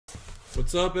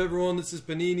What's up, everyone? This is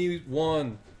PaninI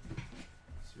One.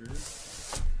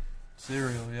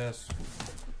 Cereal, yes.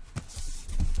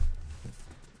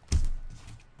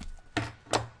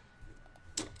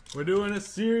 We're doing a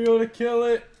cereal to kill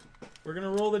it. We're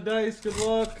gonna roll the dice. Good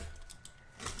luck.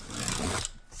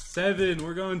 7.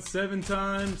 We're going 7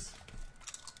 times.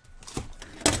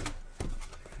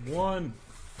 1,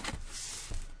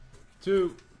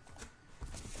 2,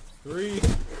 3.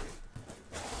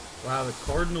 Wow, the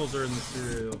Cardinals are in the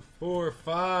cereal. 4,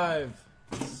 5,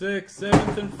 6,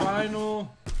 7th and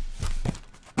final.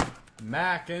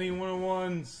 Mac, any one of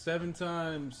ones, 7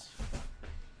 times.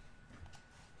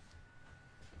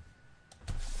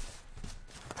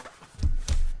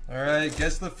 Alright,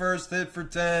 guess the first hit for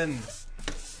 10.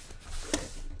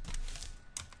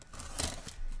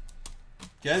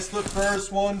 Guess the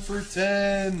first one for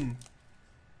 10.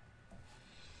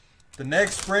 The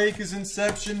next break is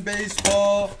Inception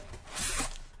Baseball.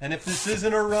 And if this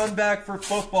isn't a run back for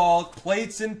football,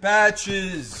 plates and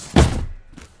patches.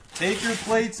 Take your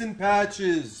plates and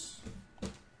patches.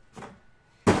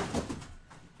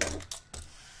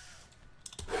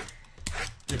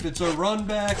 If it's a run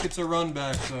back, it's a run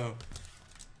back, though.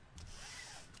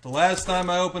 The last time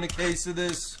I opened a case of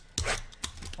this,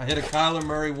 I hit a Kyler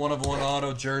Murray 1/1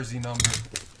 auto jersey number.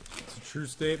 It's a true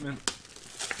statement.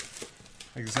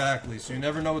 Exactly, so you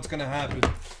never know what's going to happen.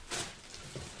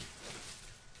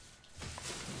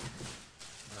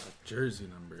 Jersey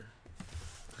number.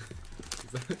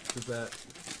 Does that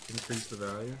increase the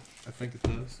value? I think it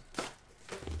does.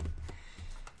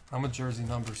 I'm a jersey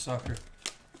number sucker.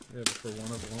 Yeah, but for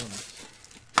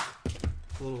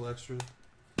 1/1. A little extra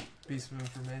piece of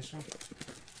information.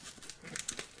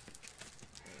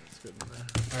 That's good in there.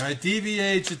 Alright,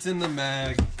 DVH, it's in the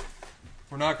mag.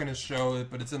 We're not going to show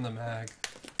it, but it's in the mag.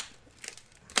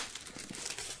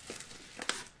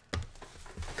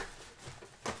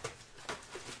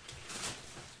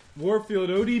 Warfield,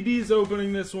 ODB's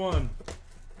opening this one.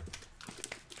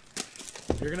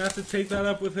 You're going to have to take that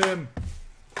up with him.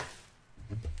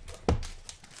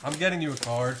 I'm getting you a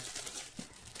card.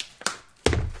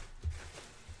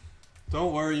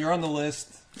 Don't worry, you're on the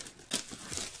list.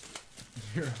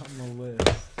 You're on the list.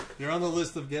 You're on the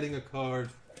list of getting a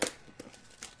card.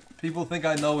 People think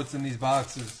I know what's in these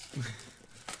boxes.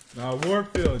 Now,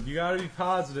 Warfield, you got to be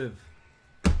positive.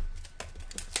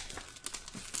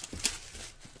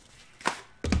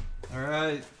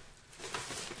 Alright.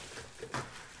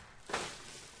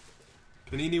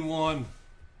 PaninI One.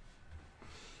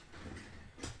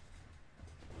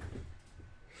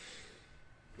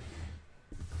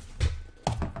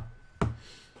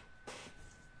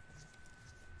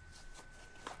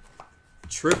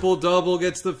 Triple double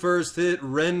gets the first hit.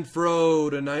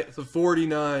 Renfro to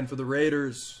 49 for the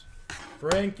Raiders.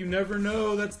 Frank, you never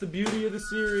know. That's the beauty of the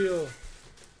cereal.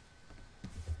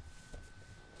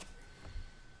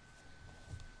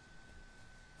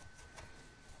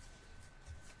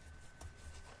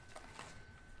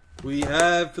 We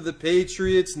have for the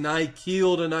Patriots,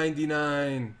 Nykiel to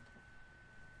 99.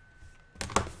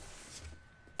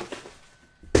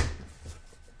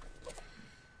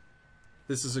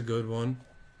 This is a good one.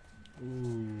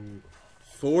 Ooh.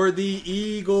 For the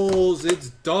Eagles,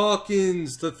 it's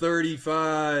Dawkins to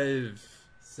 35.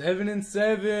 7 and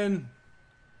 7.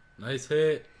 Nice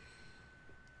hit.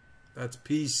 That's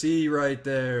PC right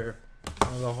there.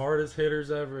 One of the hardest hitters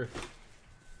ever.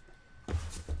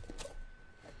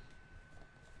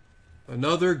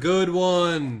 Another good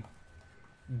one.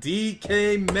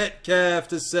 DK Metcalf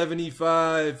to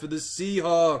 75 for the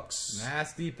Seahawks.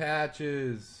 Nasty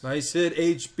patches. Nice hit,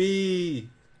 HB.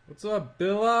 What's up,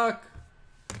 Billock?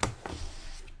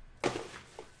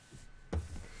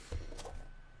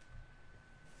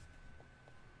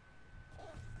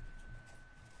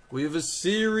 We have a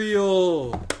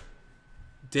cereal.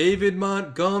 David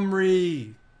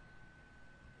Montgomery.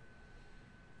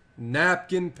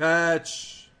 Napkin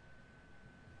patch.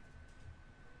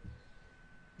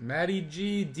 Matty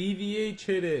G, DVH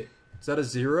hit it. Is that a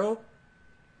 0?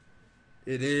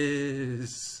 It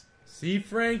is. See,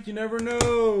 Frank, you never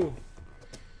know.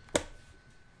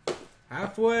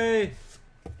 Halfway. All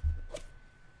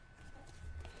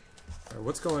right,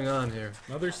 what's going on here?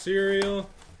 Another cereal.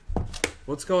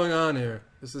 What's going on here?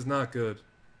 This is not good.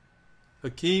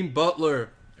 Hakeem Butler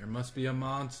There must be a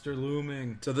monster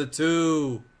looming. to the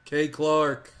 2. K.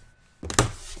 Clark.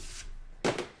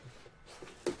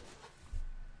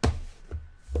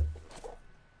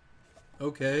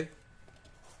 Okay.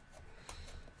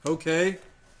 Okay.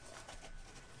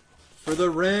 For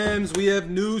the Rams, we have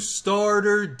new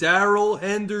starter Darrell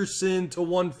Henderson to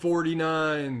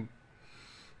 149.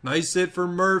 Nice hit for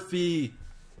Murphy.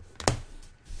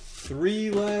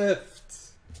 3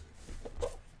 left.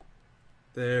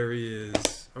 There he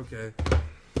is. Okay.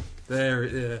 There,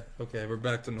 yeah. Okay, we're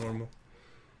back to normal.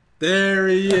 There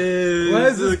he is.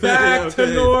 Les is back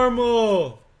to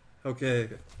normal. Okay.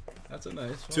 That's a nice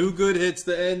one. 2 good hits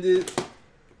to end it.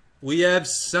 We have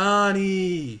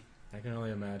Sonny. I can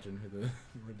only imagine who the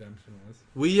redemption was.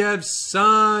 We have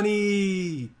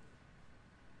Sonny.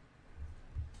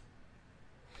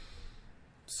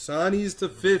 Sonny's to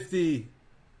 50.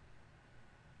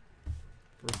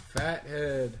 For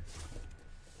Fathead.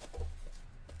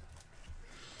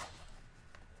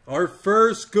 Our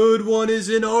first good one is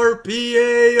an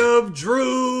RPA of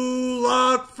Drew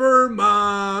Lock for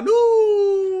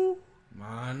Manu.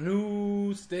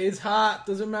 Manu stays hot.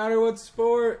 Doesn't matter what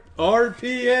sport.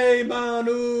 RPA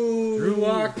Manu. Drew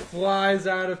Lock flies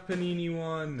out of Panini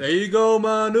One. There you go,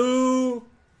 Manu.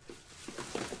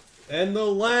 And the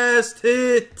last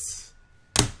hit.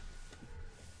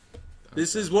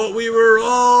 This is what we were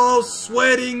all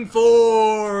sweating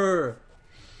for.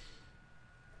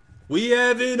 We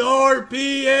have an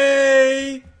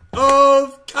RPA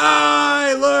of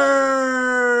Kyler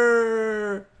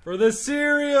For the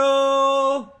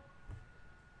cereal.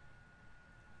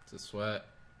 It's a sweat.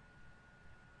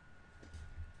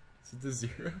 Is it the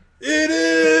 0? It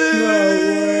is!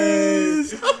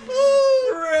 No way!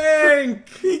 Frank!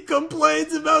 He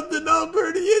complains about the number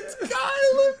and he hits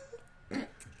Kyler.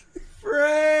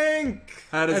 Frank!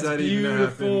 How does That's that even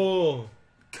happen? beautiful.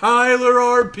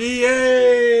 Kyler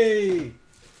RPA!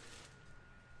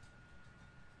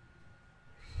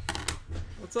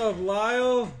 What's up,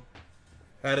 Lyle?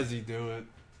 How does he do it?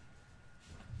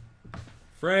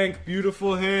 Frank,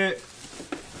 beautiful hit.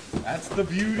 That's the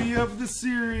beauty of the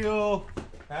cereal.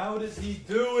 How does he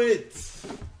do it?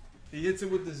 He hits it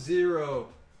with the 0.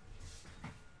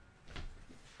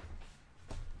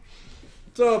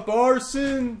 What's up,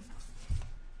 Arson?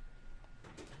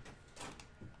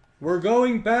 We're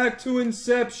going back to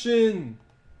Inception.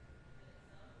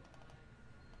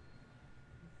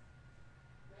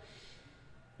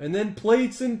 And then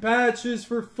plates and patches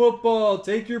for football.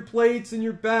 Take your plates and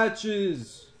your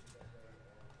patches.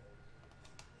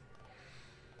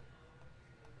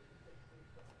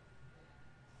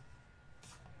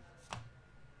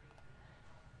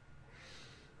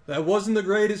 That wasn't the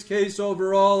greatest case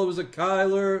overall. It was a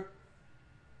Kyler.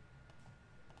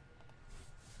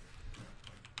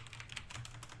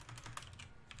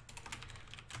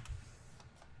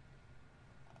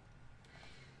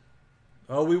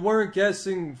 Oh, we weren't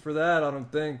guessing for that, I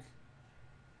don't think.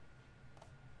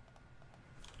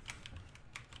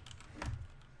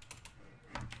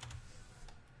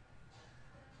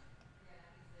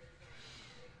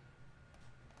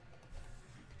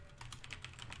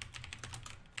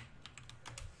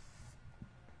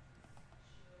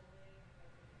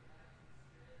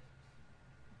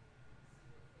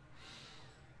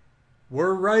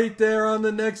 We're right there on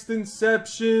the next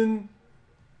Inception.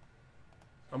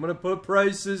 I'm going to put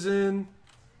prices in.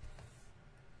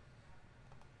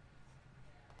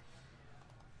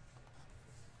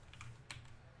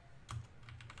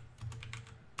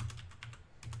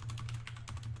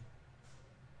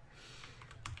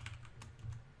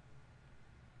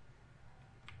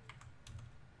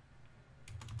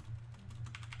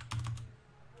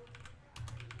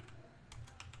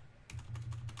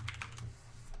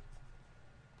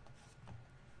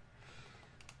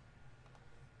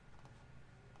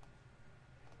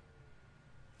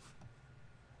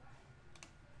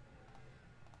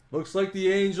 Looks like the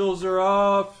Angels are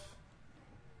off.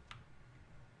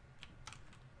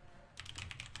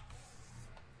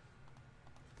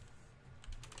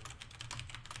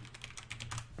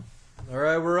 All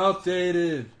right, we're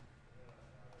updated.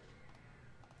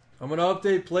 I'm going to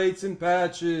update plates and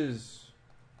patches.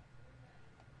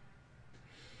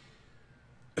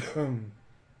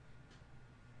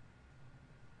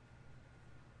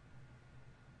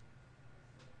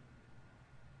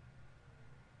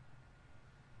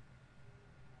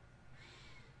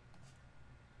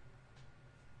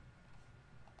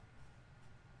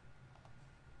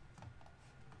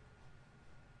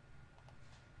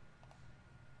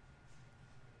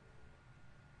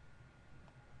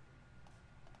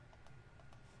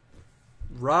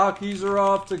 Rockies are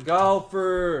off to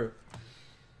Golfer.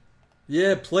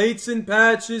 Yeah, plates and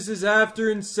patches is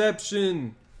after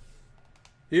Inception.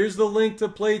 Here's the link to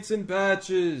plates and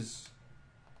patches.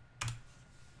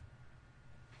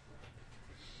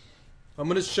 I'm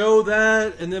going to show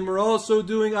that, and then we're also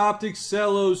doing Optic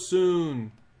Cello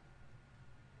soon.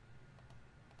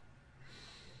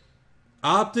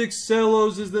 Optic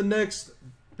Cellos is the next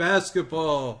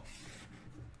basketball.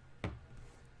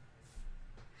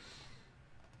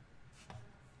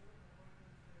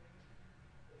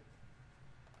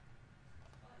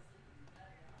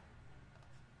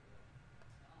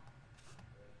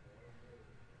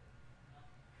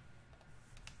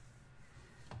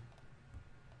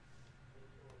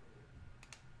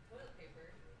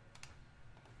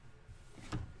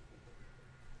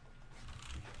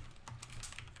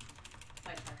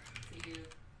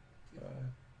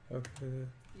 Okay.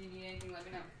 If you need anything, let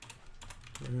me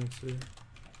know. Let's see.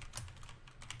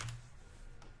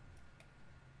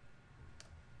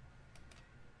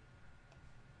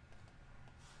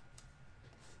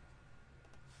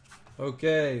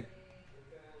 Okay.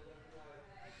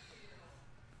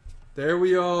 There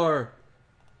we are.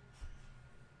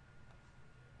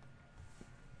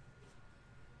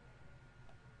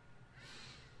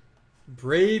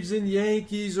 Braves and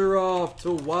Yankees are off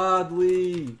to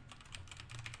Wadley.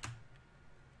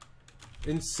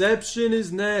 Inception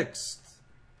is next.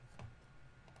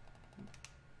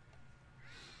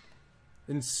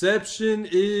 Inception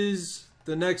is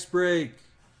the next break.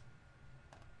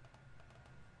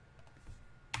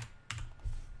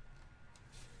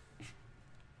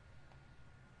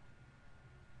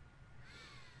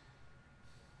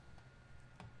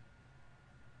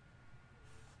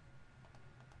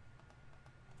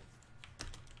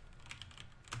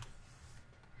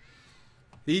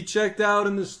 He checked out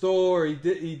in the store. He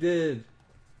did.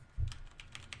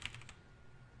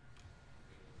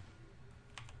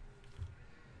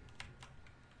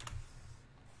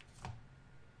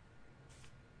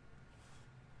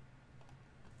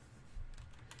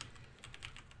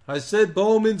 I said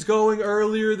Bowman's going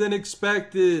earlier than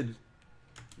expected.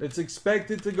 It's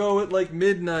expected to go at like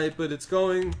midnight, but it's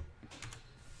going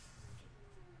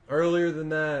earlier than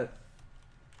that.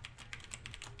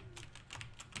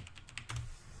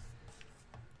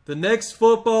 The next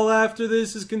football after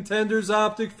this is Contenders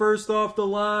Optic, first off the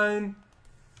line.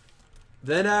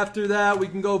 Then after that, we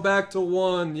can go back to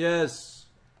 1. Yes.